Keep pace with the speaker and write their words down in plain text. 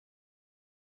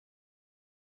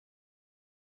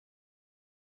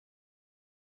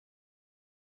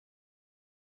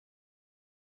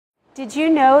Did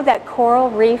you know that coral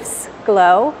reefs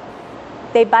glow?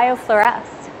 They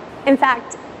biofluoresce. In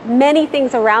fact, many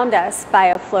things around us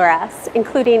biofluoresce,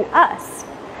 including us.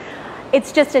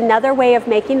 It's just another way of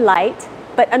making light,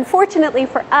 but unfortunately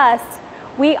for us,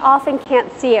 we often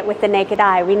can't see it with the naked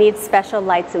eye. We need special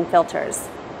lights and filters.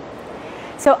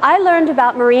 So I learned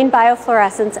about marine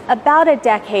biofluorescence about a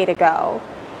decade ago.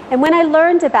 And when I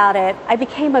learned about it, I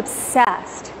became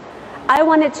obsessed. I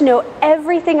wanted to know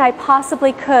everything I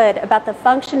possibly could about the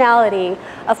functionality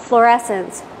of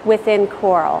fluorescence within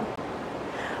coral.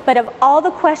 But of all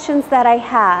the questions that I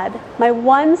had, my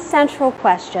one central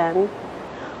question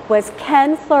was,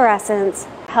 can fluorescence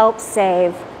help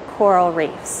save coral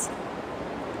reefs?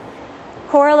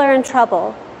 Coral are in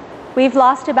trouble. We've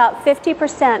lost about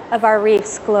 50% of our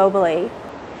reefs globally.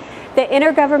 The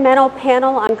Intergovernmental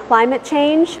Panel on Climate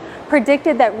Change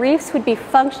predicted that reefs would be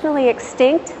functionally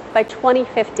extinct by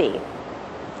 2050.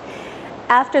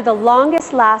 After the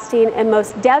longest lasting and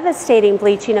most devastating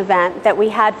bleaching event that we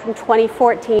had from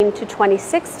 2014 to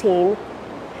 2016,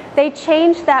 they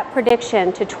changed that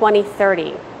prediction to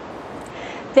 2030.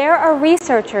 There are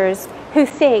researchers who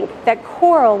think that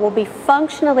coral will be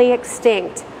functionally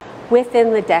extinct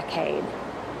within the decade.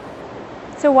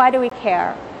 So why do we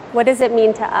care? What does it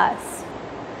mean to us?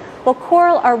 Well,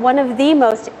 coral are one of the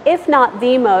most, if not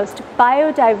the most,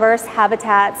 biodiverse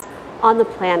habitats on the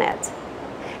planet.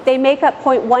 They make up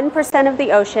 0.1% of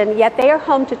the ocean, yet they are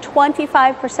home to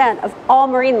 25% of all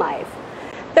marine life.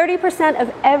 30%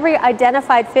 of every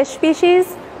identified fish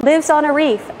species lives on a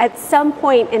reef at some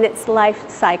point in its life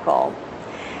cycle.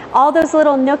 All those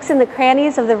little nooks and the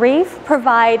crannies of the reef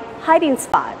provide hiding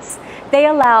spots. They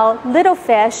allow little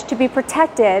fish to be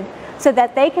protected so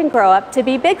that they can grow up to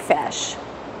be big fish.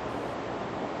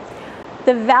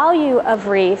 The value of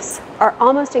reefs are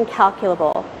almost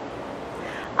incalculable.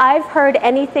 I've heard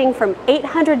anything from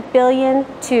 800 billion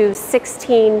to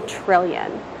 16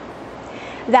 trillion.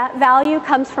 That value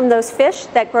comes from those fish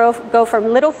that go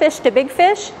from little fish to big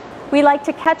fish. We like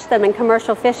to catch them in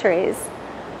commercial fisheries.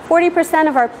 40%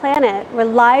 of our planet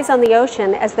relies on the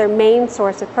ocean as their main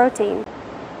source of protein.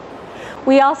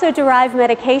 We also derive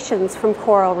medications from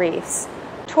coral reefs.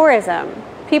 Tourism.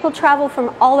 People travel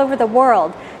from all over the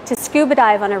world to scuba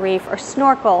dive on a reef or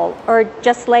snorkel or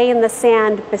just lay in the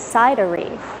sand beside a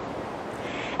reef.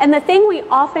 And the thing we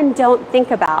often don't think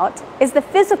about is the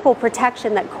physical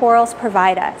protection that corals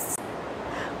provide us.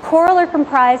 Coral are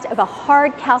comprised of a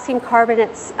hard calcium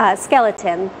carbonate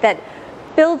skeleton that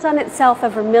builds on itself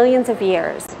over millions of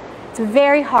years. It's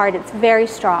very hard, it's very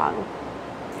strong.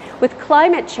 With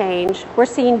climate change, we're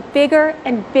seeing bigger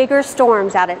and bigger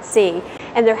storms out at sea,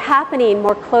 and they're happening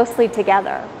more closely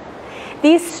together.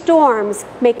 These storms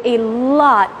make a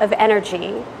lot of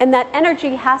energy, and that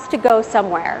energy has to go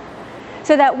somewhere.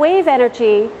 So that wave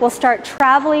energy will start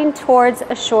traveling towards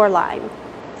a shoreline.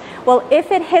 Well,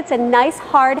 if it hits a nice,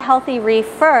 hard, healthy reef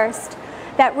first,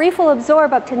 that reef will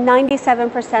absorb up to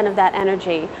 97% of that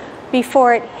energy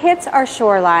before it hits our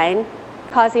shoreline,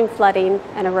 causing flooding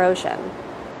and erosion.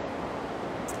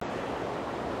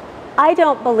 I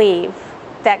don't believe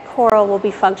that coral will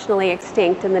be functionally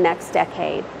extinct in the next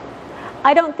decade.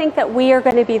 I don't think that we are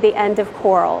going to be the end of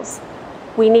corals.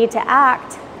 We need to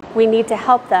act, we need to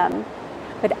help them,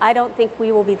 but I don't think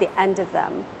we will be the end of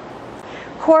them.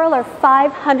 Coral are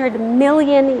 500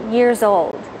 million years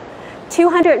old.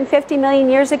 250 million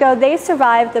years ago, they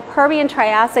survived the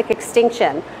Permian-Triassic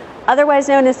extinction, otherwise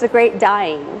known as the Great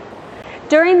Dying.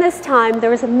 During this time,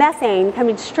 there was methane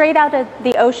coming straight out of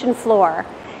the ocean floor.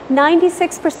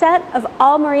 96% of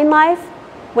all marine life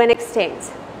went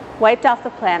extinct, wiped off the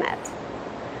planet.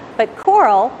 But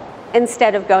coral,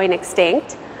 instead of going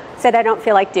extinct, said, I don't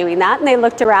feel like doing that, and they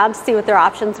looked around to see what their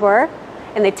options were,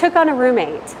 and they took on a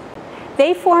roommate.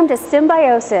 They formed a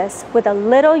symbiosis with a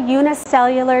little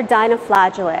unicellular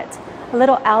dinoflagellate, a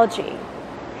little algae.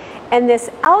 And this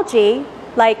algae,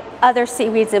 like other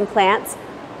seaweeds and plants,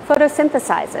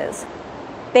 photosynthesizes.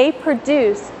 They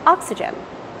produce oxygen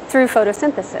through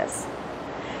photosynthesis.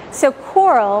 So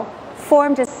coral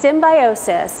formed a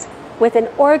symbiosis with an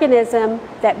organism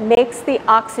that makes the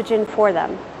oxygen for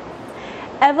them.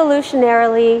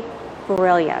 Evolutionarily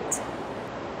brilliant.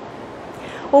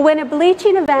 Well, when a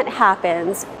bleaching event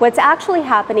happens, what's actually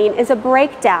happening is a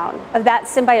breakdown of that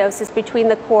symbiosis between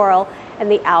the coral and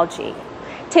the algae.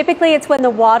 Typically, it's when the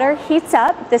water heats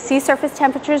up, the sea surface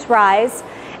temperatures rise,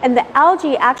 and the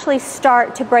algae actually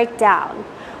start to break down,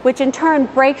 which in turn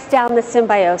breaks down the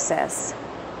symbiosis.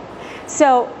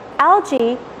 So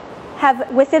algae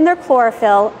have within their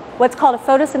chlorophyll what's called a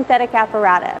photosynthetic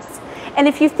apparatus. And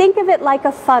if you think of it like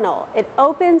a funnel, it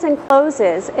opens and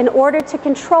closes in order to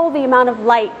control the amount of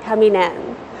light coming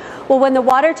in. Well, when the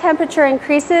water temperature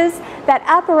increases, that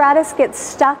apparatus gets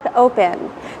stuck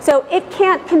open. So it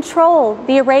can't control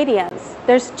the irradiance.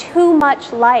 There's too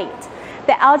much light.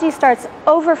 The algae starts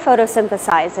over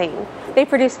photosynthesizing. They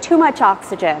produce too much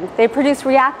oxygen. They produce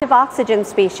reactive oxygen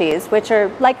species, which are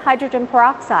like hydrogen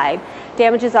peroxide.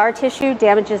 Damages our tissue,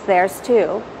 damages theirs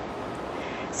too.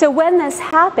 So when this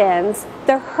happens,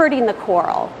 they're hurting the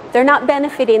coral. They're not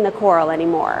benefiting the coral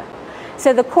anymore.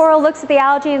 So the coral looks at the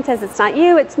algae and says, it's not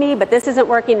you, it's me, but this isn't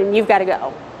working and you've got to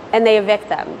go. And they evict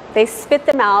them. They spit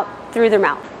them out through their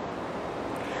mouth.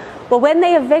 Well, when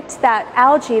they evict that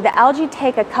algae, the algae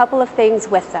take a couple of things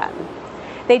with them.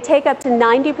 They take up to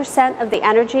 90% of the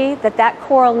energy that that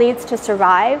coral needs to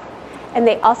survive, and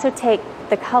they also take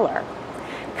the color.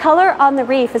 Color on the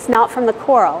reef is not from the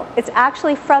coral. It's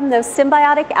actually from those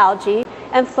symbiotic algae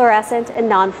and fluorescent and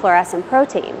non-fluorescent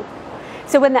protein.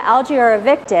 So when the algae are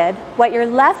evicted, what you're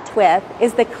left with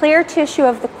is the clear tissue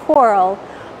of the coral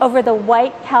over the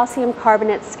white calcium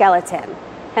carbonate skeleton,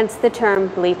 hence the term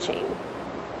bleaching.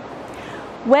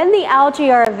 When the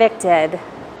algae are evicted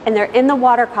and they're in the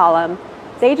water column,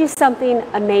 they do something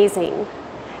amazing.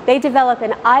 They develop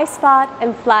an eye spot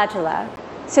and flagella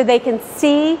so they can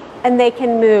see and they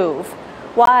can move.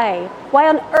 Why? Why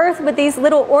on earth would these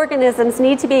little organisms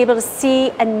need to be able to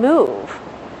see and move?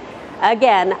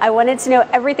 Again, I wanted to know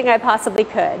everything I possibly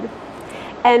could.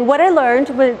 And what I learned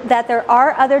was that there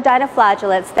are other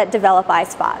dinoflagellates that develop eye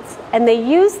spots, and they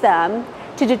use them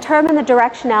to determine the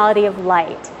directionality of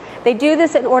light. They do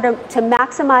this in order to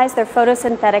maximize their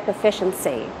photosynthetic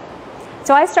efficiency.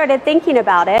 So I started thinking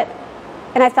about it,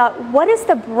 and I thought, what is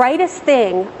the brightest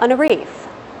thing on a reef?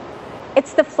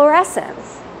 It's the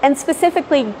fluorescence, and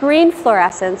specifically green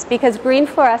fluorescence, because green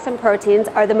fluorescent proteins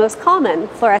are the most common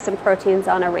fluorescent proteins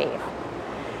on a reef.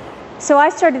 So I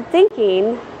started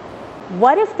thinking,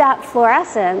 what if that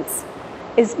fluorescence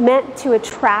is meant to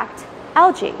attract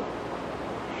algae?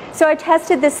 So I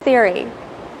tested this theory,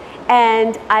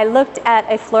 and I looked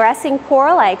at a fluorescing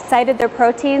coral, I excited their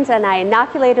proteins, and I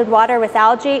inoculated water with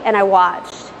algae, and I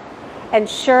watched. And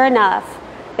sure enough,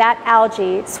 that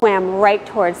algae swam right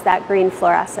towards that green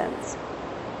fluorescence.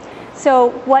 So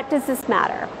what does this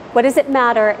matter? What does it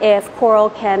matter if coral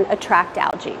can attract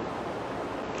algae?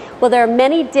 Well, there are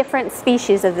many different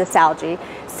species of this algae.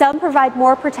 Some provide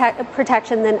more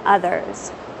protection than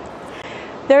others.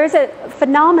 There is a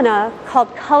phenomena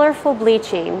called colorful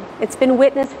bleaching. It's been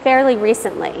witnessed fairly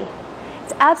recently.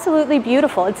 It's absolutely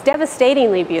beautiful. It's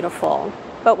devastatingly beautiful.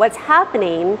 But what's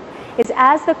happening is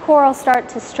as the corals start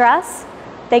to stress,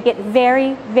 they get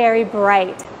very, very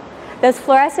bright. Those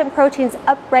fluorescent proteins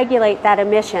upregulate that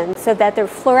emission so that they're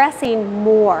fluorescing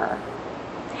more.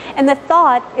 And the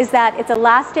thought is that it's a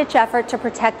last-ditch effort to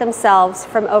protect themselves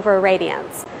from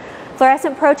over-irradiance.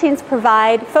 Fluorescent proteins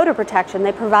provide photoprotection.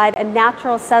 They provide a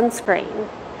natural sunscreen.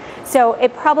 So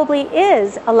it probably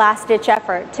is a last-ditch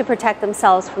effort to protect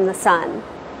themselves from the sun.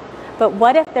 But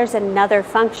what if there's another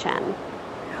function?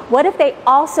 What if they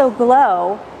also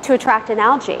glow to attract an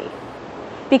algae?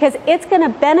 Because it's going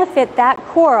to benefit that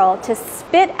coral to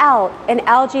spit out an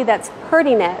algae that's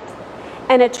hurting it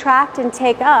and attract and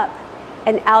take up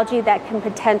an algae that can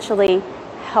potentially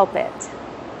help it.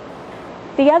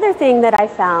 The other thing that I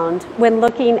found when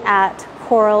looking at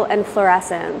coral and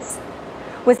fluorescence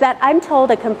was that I'm told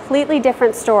a completely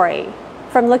different story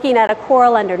from looking at a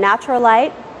coral under natural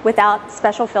light without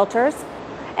special filters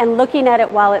and looking at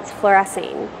it while it's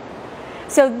fluorescing.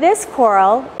 So this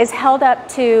coral is held up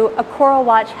to a Coral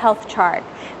Watch health chart.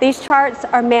 These charts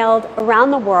are mailed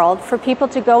around the world for people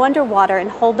to go underwater and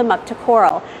hold them up to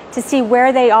coral to see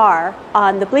where they are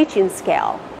on the bleaching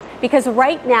scale. Because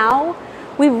right now,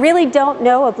 we really don't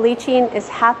know a bleaching is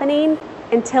happening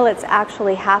until it's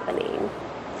actually happening.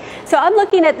 So I'm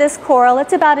looking at this coral,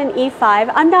 it's about an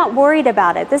E5. I'm not worried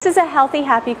about it. This is a healthy,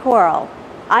 happy coral.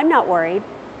 I'm not worried.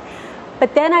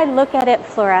 But then I look at it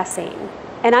fluorescing,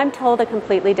 and I'm told a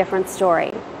completely different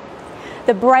story.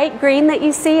 The bright green that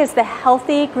you see is the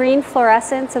healthy green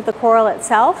fluorescence of the coral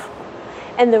itself,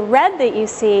 and the red that you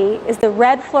see is the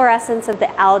red fluorescence of the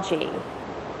algae.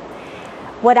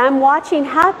 What I'm watching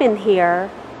happen here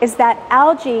is that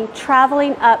algae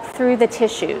traveling up through the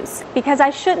tissues, because I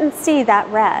shouldn't see that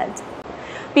red.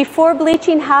 Before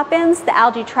bleaching happens, the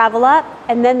algae travel up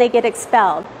and then they get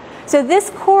expelled. So this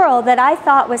coral that I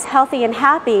thought was healthy and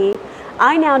happy,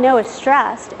 I now know is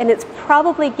stressed, and it's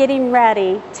probably getting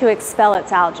ready to expel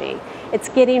its algae. It's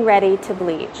getting ready to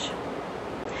bleach.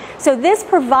 So this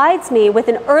provides me with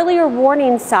an earlier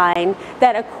warning sign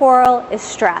that a coral is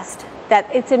stressed, that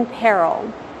it's in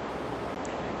peril.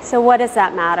 So what does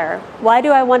that matter? Why do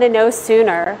I want to know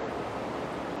sooner?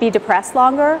 Be depressed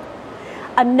longer?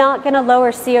 I'm not going to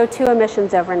lower CO2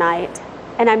 emissions overnight,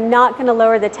 and I'm not going to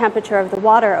lower the temperature of the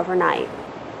water overnight.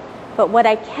 But what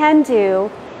I can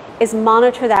do is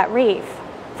monitor that reef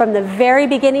from the very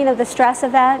beginning of the stress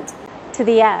event to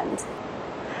the end.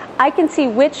 I can see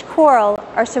which coral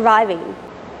are surviving,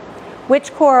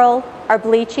 which coral are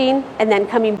bleaching and then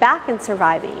coming back and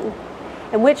surviving,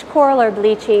 and which coral are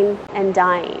bleaching and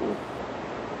dying.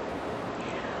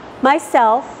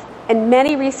 Myself and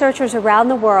many researchers around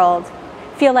the world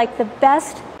feel like the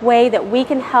best way that we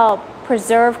can help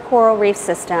preserve coral reef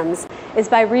systems is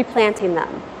by replanting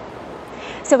them.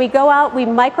 So we go out, we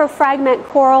microfragment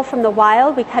coral from the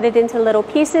wild, we cut it into little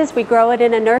pieces, we grow it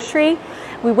in a nursery,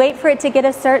 we wait for it to get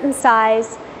a certain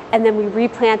size, and then we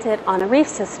replant it on a reef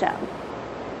system.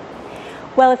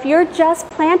 Well, if you're just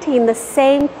planting the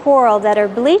same coral that are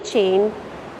bleaching,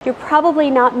 you're probably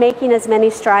not making as many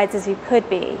strides as you could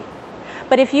be.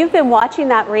 But if you've been watching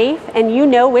that reef and you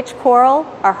know which coral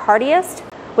are hardiest,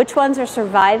 which ones are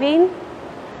surviving,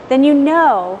 then you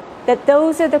know that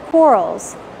those are the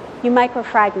corals you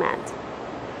microfragment.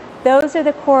 Those are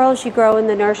the corals you grow in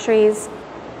the nurseries,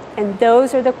 and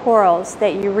those are the corals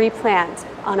that you replant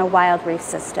on a wild reef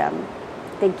system.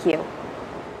 Thank you.